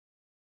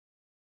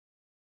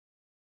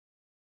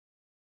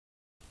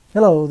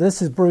Hello,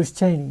 this is Bruce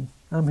Cheaney.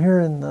 I'm here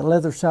in the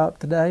leather shop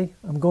today.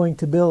 I'm going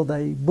to build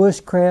a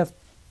Bushcraft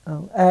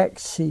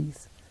Axe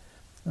Sheath.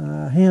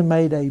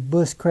 Handmade a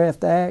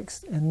Bushcraft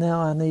axe, and now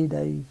I need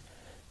a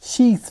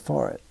sheath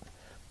for it.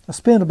 I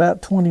spent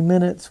about 20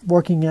 minutes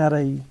working out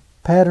a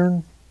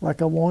pattern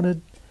like I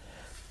wanted,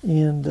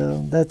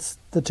 and that's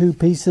the two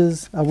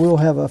pieces. I will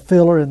have a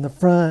filler in the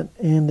front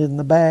and in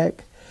the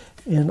back,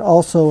 and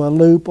also a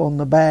loop on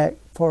the back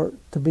for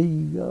it to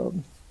be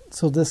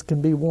so this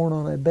can be worn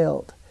on a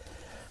belt.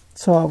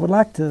 So I would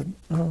like to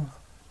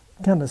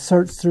kind of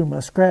search through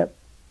my scrap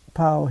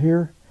pile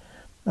here.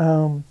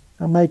 I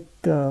make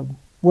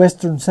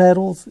Western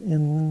saddles,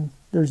 and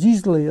there's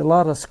usually a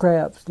lot of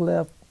scraps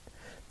left,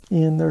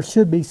 and there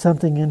should be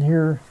something in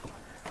here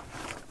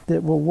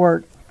that will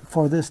work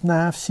for this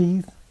knife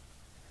sheath.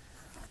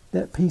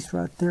 That piece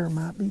right there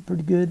might be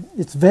pretty good.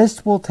 It's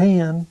vegetable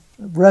tan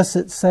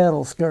russet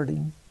saddle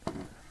skirting.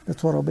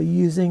 That's what I'll be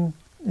using,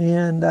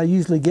 and I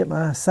usually get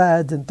my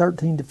sides in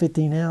 13 to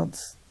 15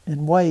 ounce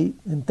in weight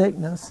and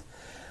thickness,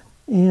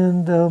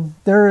 and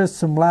there is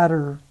some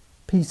lighter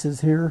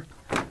pieces here.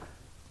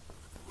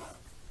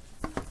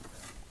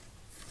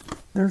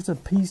 There's a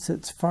piece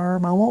that's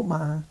firm. I want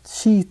my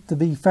sheath to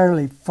be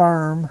fairly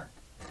firm.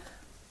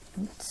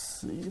 Let's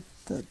see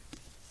if that,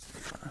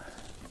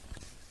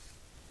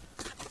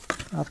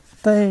 I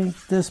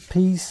think this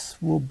piece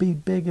will be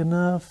big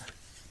enough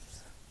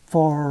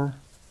for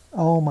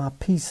all my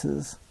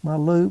pieces, my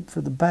loop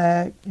for the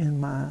back and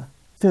my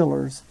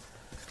fillers.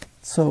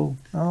 So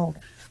I'll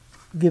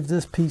give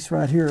this piece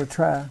right here a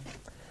try.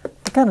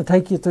 I'll kind of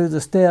take you through the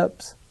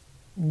steps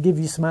and give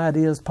you some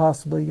ideas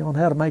possibly on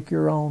how to make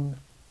your own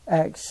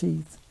axe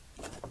sheath.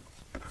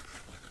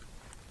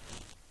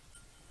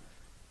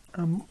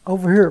 I'm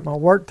over here at my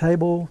work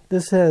table.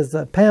 This has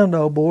a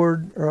poundo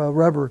board or a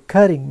rubber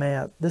cutting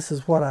mat. This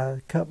is what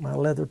I cut my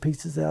leather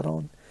pieces out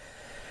on.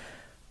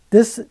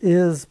 This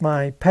is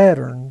my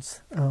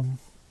patterns.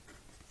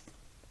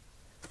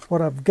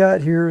 What I've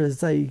got here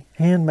is a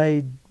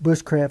handmade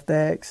Bushcraft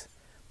axe.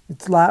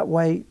 It's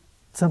lightweight,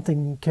 something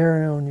you can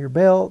carry on your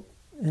belt,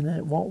 and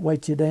it won't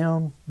weight you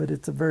down, but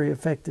it's a very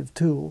effective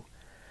tool.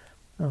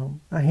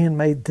 I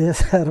handmade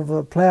this out of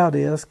a plow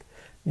disc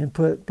and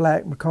put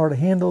black micarta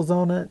handles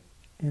on it,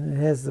 and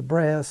it has the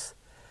brass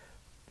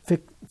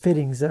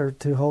fittings there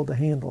to hold the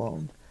handle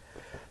on.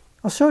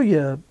 I'll show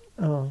you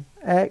an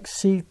axe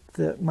sheath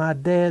that my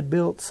dad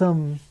built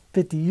some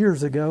 50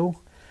 years ago,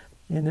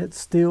 and it's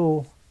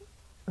still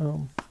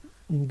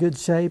in good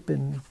shape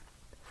and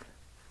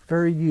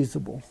very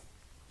usable.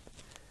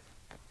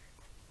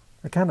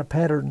 I kind of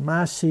patterned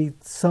my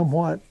sheath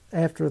somewhat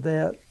after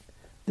that.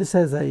 This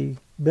has a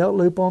belt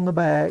loop on the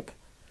back,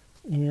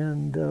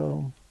 and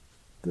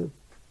the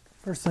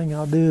first thing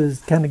I'll do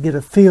is kind of get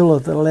a feel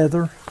of the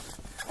leather.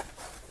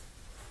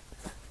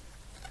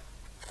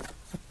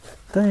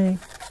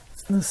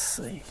 Let's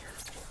see,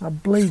 I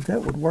believe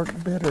that would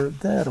work better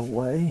that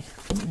way.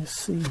 Let me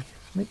see,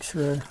 make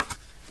sure.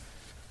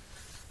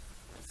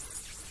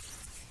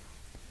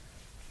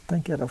 I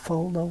think it'll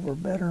fold over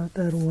better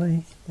that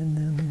way, and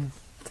then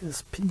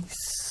this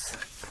piece,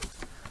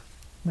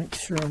 make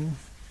sure I'm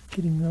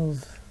getting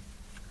those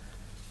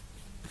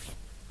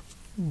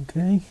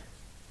okay.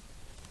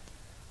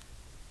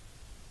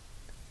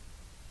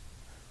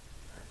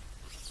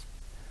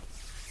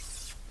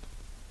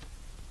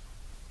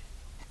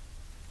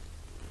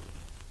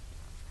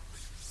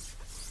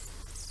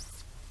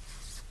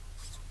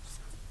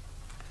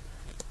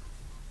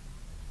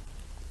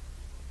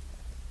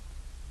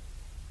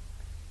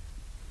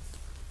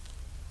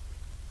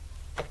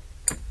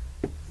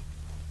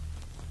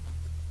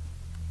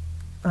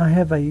 I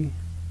have a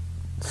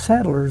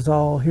saddler's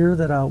awl here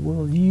that I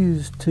will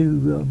use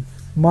to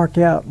mark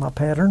out my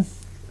pattern.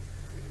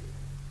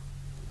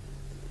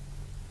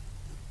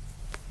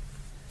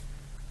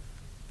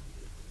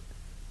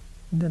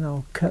 And then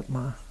I'll cut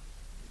my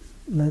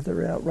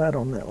leather out right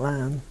on that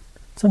line.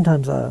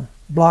 Sometimes I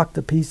block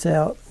the piece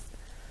out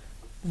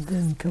and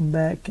then come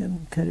back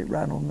and cut it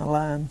right on the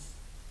line.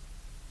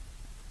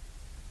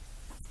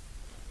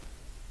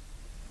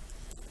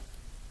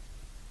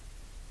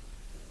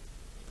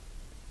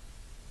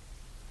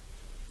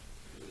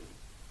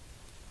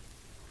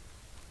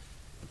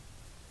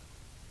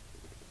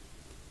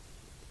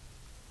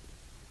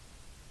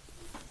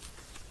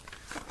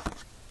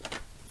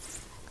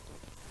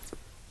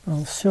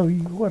 I'll show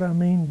you what I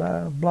mean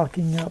by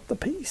blocking out the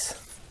piece.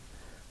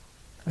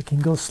 I can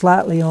go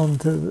slightly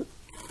onto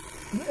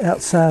the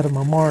outside of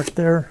my mark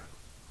there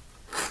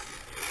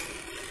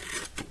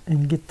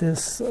and get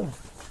this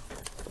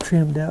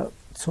trimmed out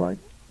so I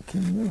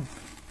can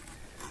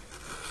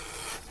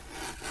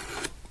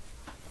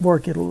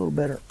work it a little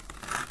better.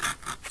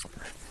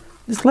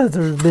 This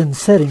leather has been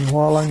setting a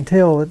while. I can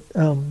tell it,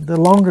 the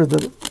longer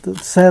the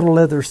saddle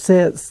leather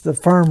sets, the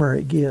firmer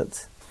it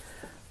gets.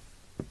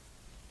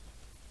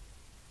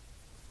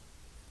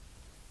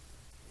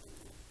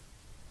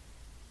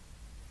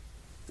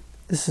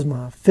 This is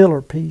my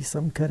filler piece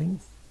I'm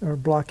cutting or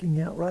blocking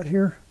out right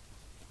here.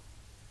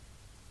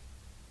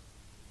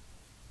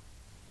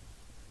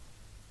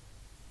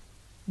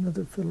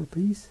 Another filler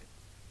piece.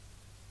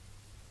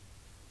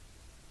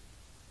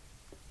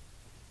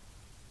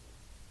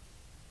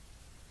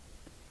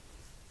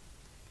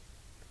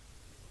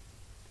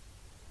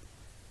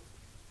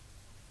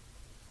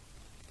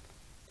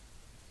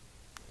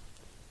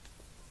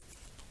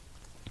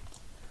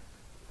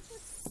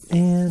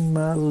 And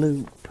my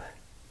loop.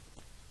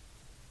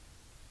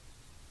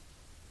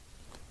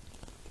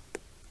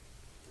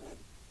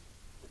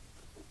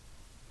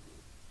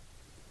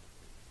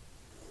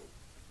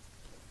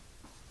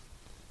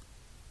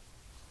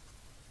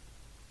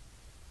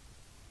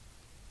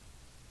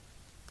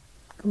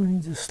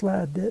 Going to just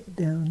slide that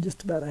down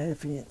just about a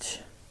 ½ inch.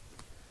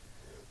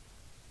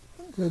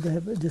 I'd rather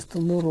have it just a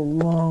little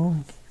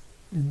long,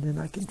 and then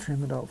I can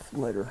trim it off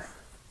later.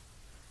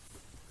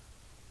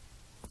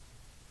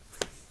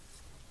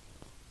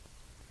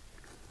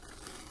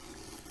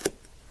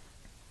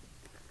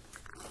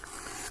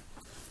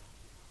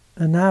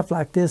 A knife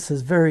like this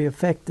is very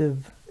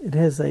effective. It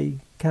has a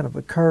kind of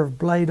a curved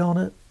blade on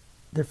it.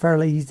 They're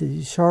fairly easy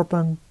to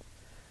sharpen,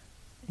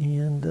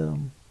 and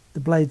the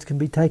blades can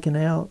be taken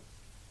out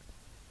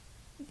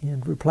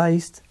and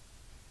replaced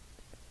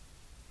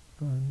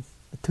on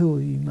a tool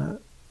you might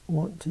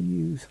want to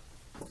use.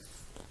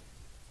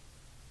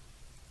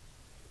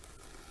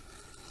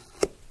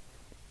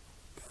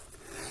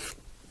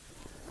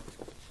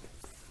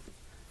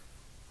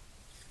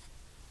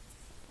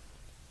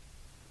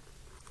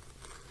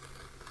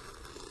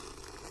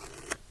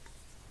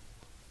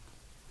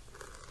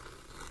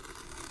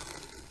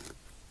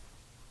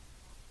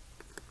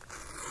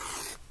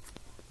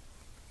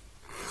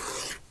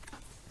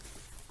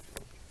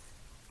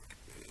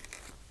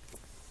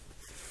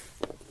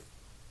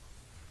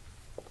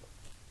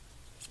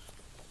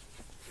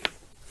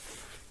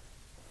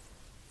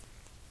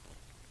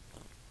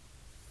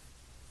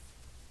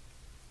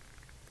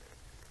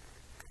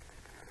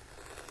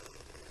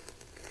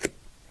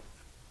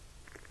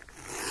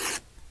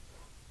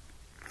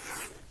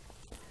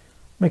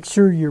 Make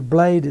sure your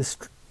blade is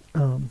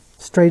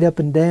straight up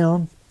and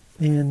down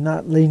and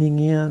not leaning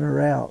in or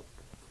out.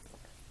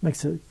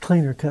 Makes a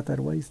cleaner cut that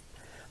way.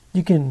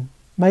 You can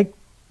make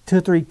 2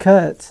 or 3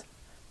 cuts.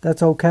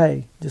 That's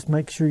okay. Just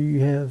make sure you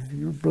have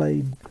your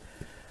blade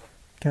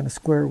kind of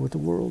square with the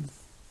world.